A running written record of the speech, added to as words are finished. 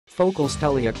Focal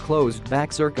Stellia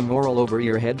closed-back Circum Aural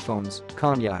over-ear headphones,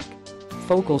 Cognac.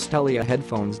 Focal Stellia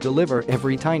headphones deliver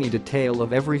every tiny detail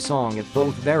of every song at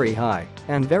both very high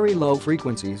and very low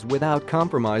frequencies without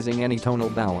compromising any tonal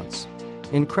balance.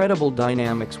 Incredible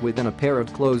dynamics within a pair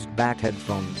of closed-back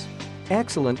headphones.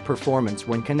 Excellent performance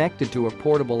when connected to a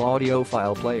portable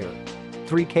audiophile player.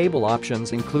 3 cable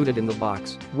options included in the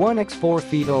box: one X4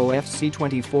 feet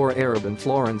OFC24 Arab and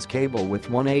Florence cable with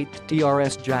 1/8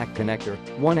 TRS jack connector,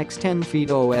 one X10 feet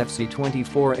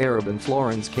OFC24 Arab and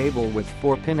Florence cable with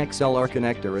 4-pin XLR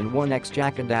connector and one X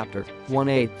jack adapter,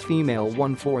 1/8 female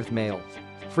 1/4 male.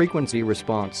 Frequency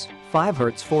response: 5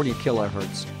 Hz 40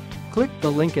 kHz. Click the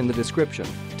link in the description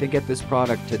to get this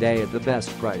product today at the best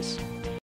price.